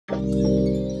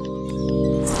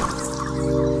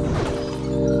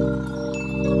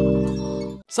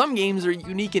Some games are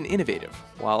unique and innovative,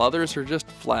 while others are just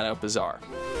flat out bizarre.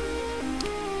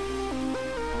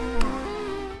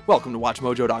 Welcome to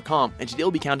WatchMojo.com, and today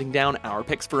we'll be counting down our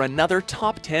picks for another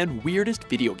top 10 weirdest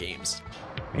video games.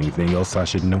 Anything else I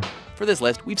should know? For this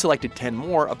list, we've selected 10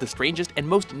 more of the strangest and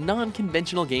most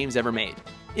non-conventional games ever made.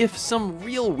 If some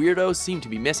real weirdos seem to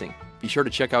be missing, be sure to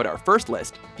check out our first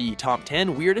list, the top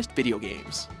 10 weirdest video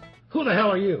games. Who the hell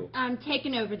are you? I'm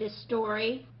taking over this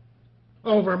story.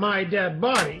 Over my dead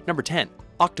body. Number 10,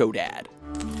 Octodad.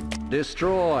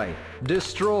 Destroy!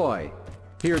 Destroy!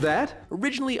 Hear that?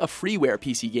 Originally a freeware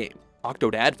PC game,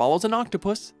 Octodad follows an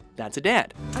octopus that's a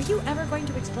dad. Are you ever going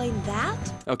to explain that?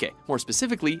 Okay, more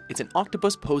specifically, it's an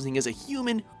octopus posing as a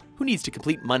human who needs to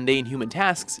complete mundane human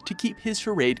tasks to keep his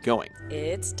charade going.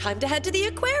 It's time to head to the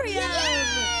aquarium!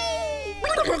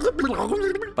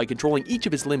 By controlling each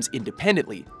of his limbs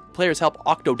independently, players help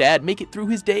Octodad make it through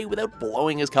his day without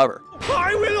blowing his cover.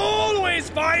 I will always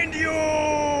find you!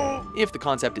 If the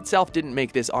concept itself didn't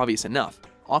make this obvious enough,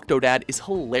 Octodad is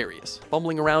hilarious,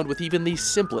 bumbling around with even the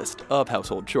simplest of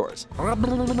household chores.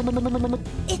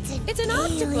 It's an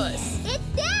octopus! It's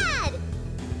Dad!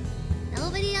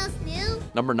 Nobody else knew?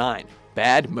 Number 9,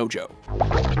 Bad Mojo.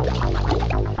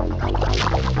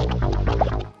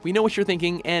 We know what you're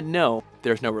thinking, and no,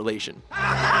 there's no relation.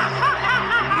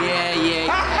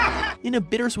 Yeah. In a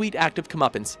bittersweet act of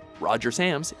comeuppance, Roger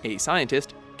Sams, a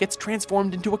scientist, gets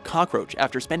transformed into a cockroach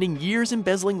after spending years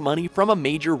embezzling money from a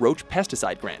major roach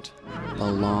pesticide grant.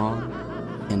 A long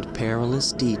and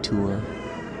perilous detour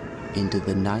into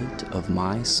the night of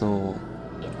my soul.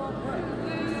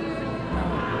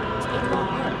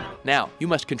 Now, you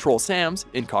must control Sams,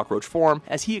 in cockroach form,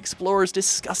 as he explores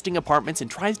disgusting apartments and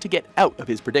tries to get out of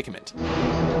his predicament.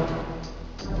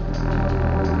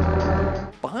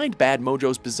 Behind Bad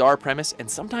Mojo's bizarre premise and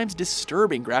sometimes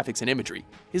disturbing graphics and imagery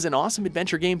is an awesome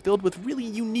adventure game filled with really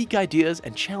unique ideas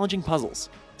and challenging puzzles.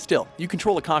 Still, you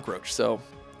control a cockroach, so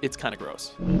it's kinda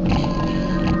gross.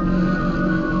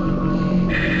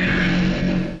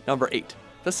 Number 8,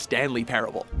 The Stanley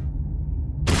Parable.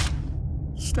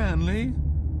 Stanley,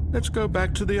 let's go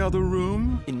back to the other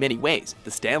room. In many ways,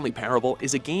 The Stanley Parable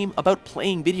is a game about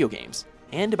playing video games,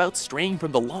 and about straying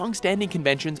from the long-standing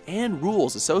conventions and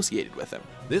rules associated with them.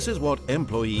 This is what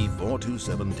employee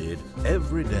 427 did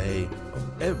every day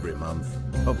of every month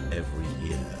of every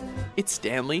year. It's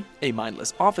Stanley, a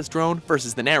mindless office drone,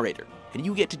 versus the narrator, and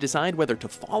you get to decide whether to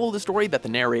follow the story that the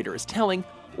narrator is telling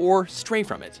or stray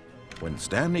from it. When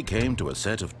Stanley came to a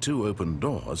set of 2 open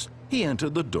doors, he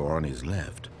entered the door on his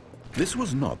left. This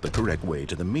was not the correct way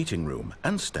to the meeting room,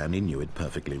 and Stanley knew it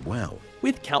perfectly well.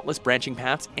 With countless branching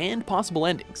paths and possible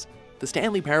endings, The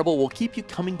Stanley Parable will keep you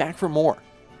coming back for more,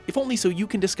 if only so you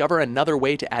can discover another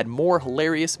way to add more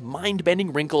hilarious,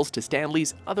 mind-bending wrinkles to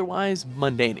Stanley's otherwise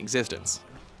mundane existence.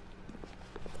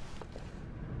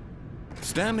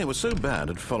 Stanley was so bad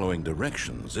at following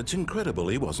directions, it's incredible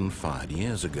he wasn't fired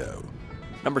years ago.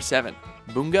 Number 7,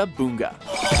 Boonga Boonga.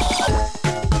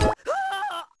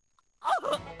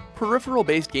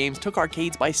 Peripheral-based games took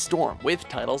arcades by storm with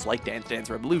titles like Dance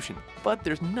Dance Revolution, but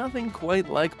there's nothing quite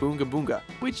like Boonga Boonga,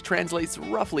 which translates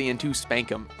roughly into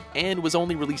Spankum, and was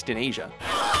only released in Asia.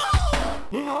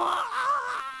 The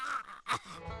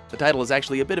title is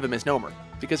actually a bit of a misnomer,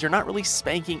 because you're not really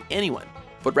spanking anyone,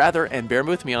 but rather, and bear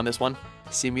with me on this one,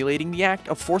 simulating the act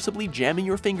of forcibly jamming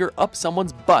your finger up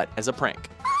someone's butt as a prank.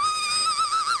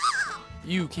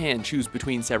 You can choose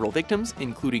between several victims,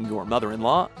 including your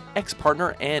mother-in-law,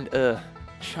 ex-partner, and a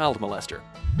child molester.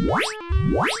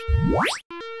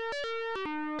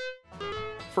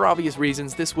 For obvious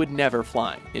reasons, this would never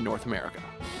fly in North America.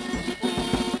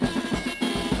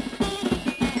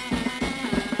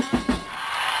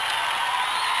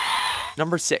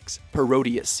 Number 6,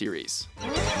 Parodius series.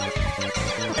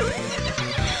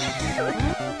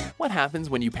 What happens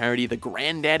when you parody the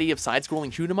granddaddy of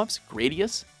side-scrolling shoot-'em-ups,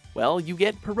 Gradius? Well, you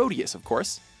get Parodius, of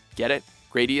course. Get it?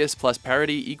 Gradius plus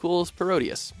parody equals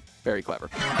Parodius. Very clever.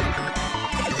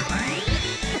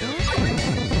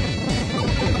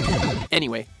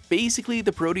 Anyway, basically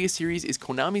the Parodius series is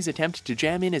Konami's attempt to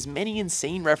jam in as many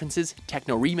insane references,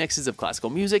 techno remixes of classical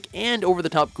music, and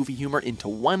over-the-top goofy humor into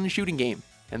one shooting game.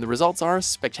 And the results are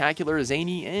spectacular,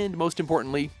 zany, and most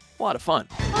importantly, a lot of fun.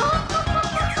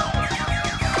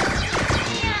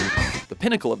 The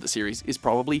pinnacle of the series is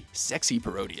probably Sexy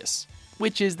Parodius,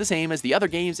 which is the same as the other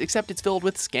games except it's filled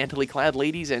with scantily clad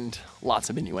ladies and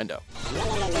lots of innuendo.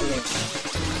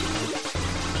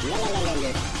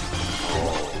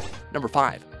 Number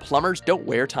 5, Plumbers Don't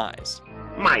Wear Ties.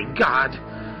 My God,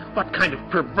 what kind of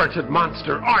perverted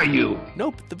monster are you?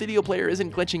 Nope, the video player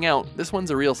isn't glitching out, this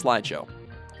one's a real slideshow.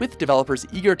 With developers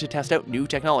eager to test out new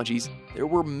technologies, there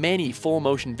were many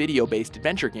full-motion video-based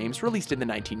adventure games released in the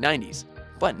 1990s,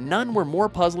 but none were more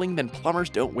puzzling than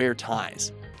Plumbers Don't Wear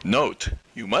Ties. Note: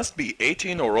 you must be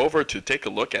 18 or over to take a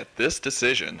look at this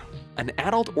decision. An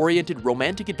adult-oriented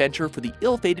romantic adventure for the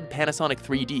ill-fated Panasonic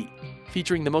 3D,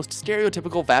 featuring the most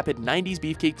stereotypical vapid 90s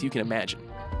beefcakes you can imagine.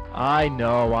 I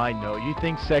know. You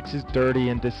think sex is dirty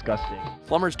and disgusting.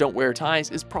 Plumbers Don't Wear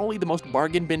Ties is probably the most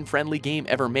bargain bin-friendly game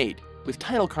ever made, with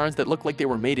title cards that look like they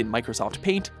were made in Microsoft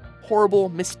Paint, horrible,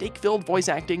 mistake-filled voice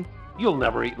acting, You'll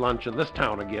never eat lunch in this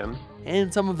town again.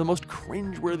 and some of the most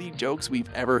cringe-worthy jokes we've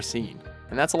ever seen.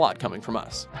 And that's a lot coming from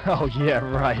us. Oh yeah,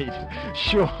 right.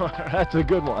 Sure, that's a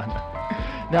good one.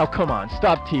 Now come on,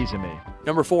 stop teasing me.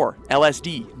 Number 4,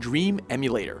 LSD Dream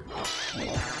Emulator.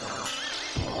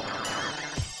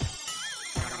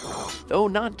 Though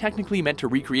not technically meant to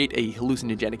recreate a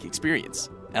hallucinogenic experience,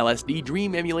 LSD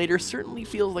Dream Emulator certainly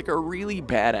feels like a really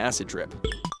bad acid trip.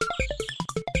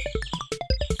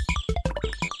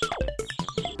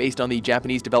 Based on the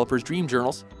Japanese developers' dream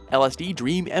journals, LSD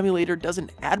Dream Emulator does an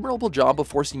admirable job of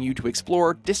forcing you to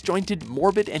explore disjointed,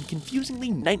 morbid, and confusingly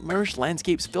nightmarish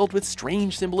landscapes filled with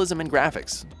strange symbolism and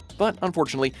graphics. But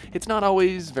unfortunately, it's not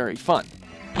always very fun.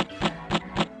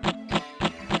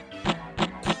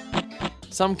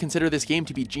 Some consider this game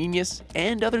to be genius,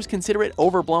 and others consider it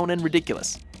overblown and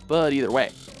ridiculous. But either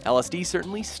way, LSD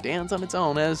certainly stands on its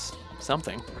own as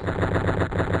something.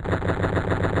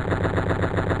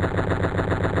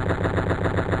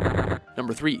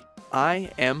 Number 3, I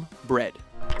Am Bread.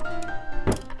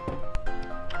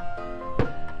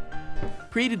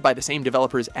 Created by the same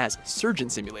developers as Surgeon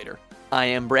Simulator, I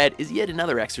Am Bread is yet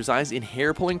another exercise in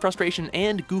hair-pulling frustration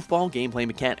and goofball gameplay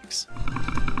mechanics.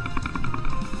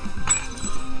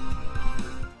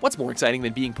 What's more exciting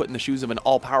than being put in the shoes of an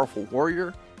all-powerful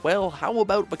warrior? Well, how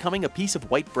about becoming a piece of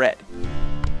white bread?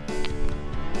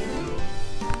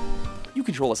 You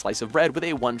control a slice of bread with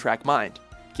a one-track mind.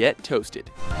 Get toasted.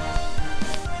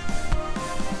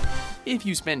 If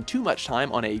you spend too much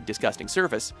time on a disgusting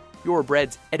surface, your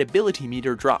bread's edibility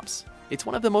meter drops. It's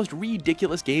one of the most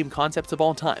ridiculous game concepts of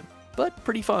all time, but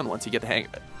pretty fun once you get the hang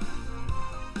of it.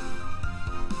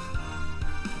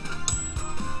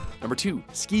 Number 2,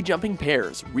 Ski Jumping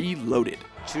Pairs Reloaded.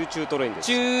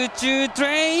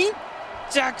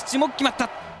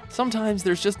 Sometimes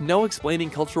there's just no explaining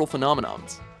cultural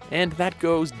phenomenons, and that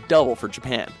goes double for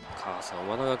Japan.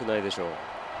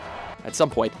 At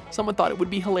some point, someone thought it would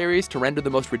be hilarious to render the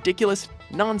most ridiculous,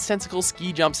 nonsensical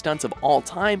ski jump stunts of all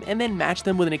time and then match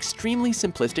them with an extremely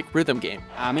simplistic rhythm game.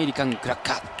 The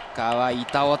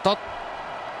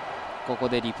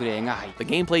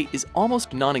gameplay is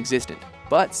almost non-existent,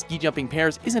 but Ski Jumping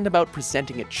Pairs isn't about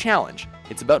presenting a challenge.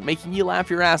 It's about making you laugh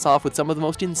your ass off with some of the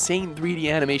most insane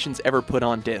 3D animations ever put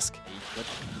on disc.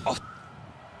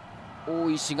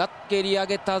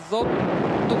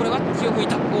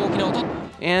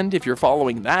 And if you're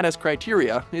following that as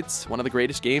criteria, it's one of the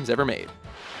greatest games ever made.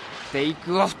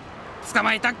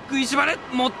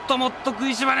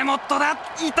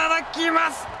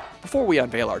 Before we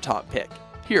unveil our top pick,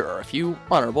 here are a few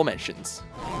honorable mentions.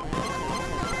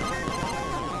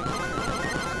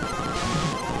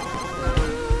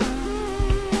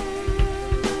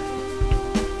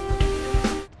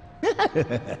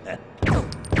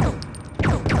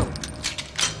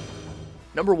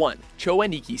 Number 1,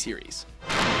 Choaniki series.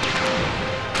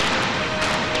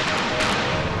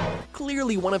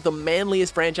 Clearly one of the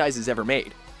manliest franchises ever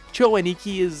made,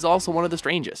 Choaniki is also one of the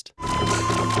strangest.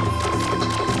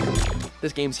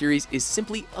 This game series is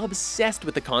simply obsessed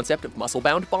with the concept of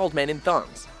muscle-bound bald men in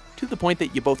thongs, to the point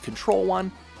that you both control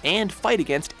one and fight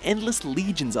against endless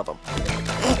legions of them.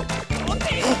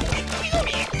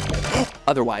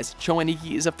 Otherwise,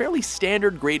 Choaniki is a fairly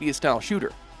standard Gradius-style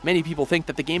shooter. Many people think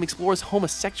that the game explores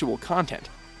homosexual content.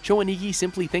 Choaniki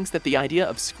simply thinks that the idea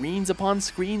of screens upon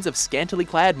screens of scantily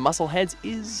clad muscleheads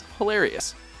is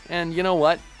hilarious. And you know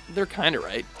what? They're kinda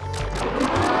right.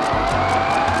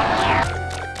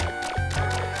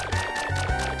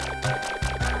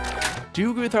 Do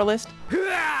you agree with our list?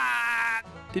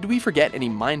 Did we forget any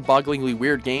mind-bogglingly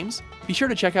weird games? Be sure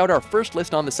to check out our first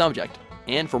list on the subject.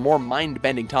 And for more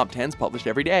mind-bending top 10s published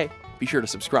every day, be sure to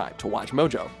subscribe to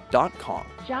WatchMojo.com.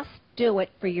 Just do it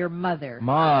for your mother.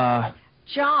 Ma.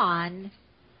 John.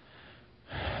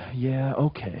 Yeah,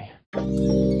 okay.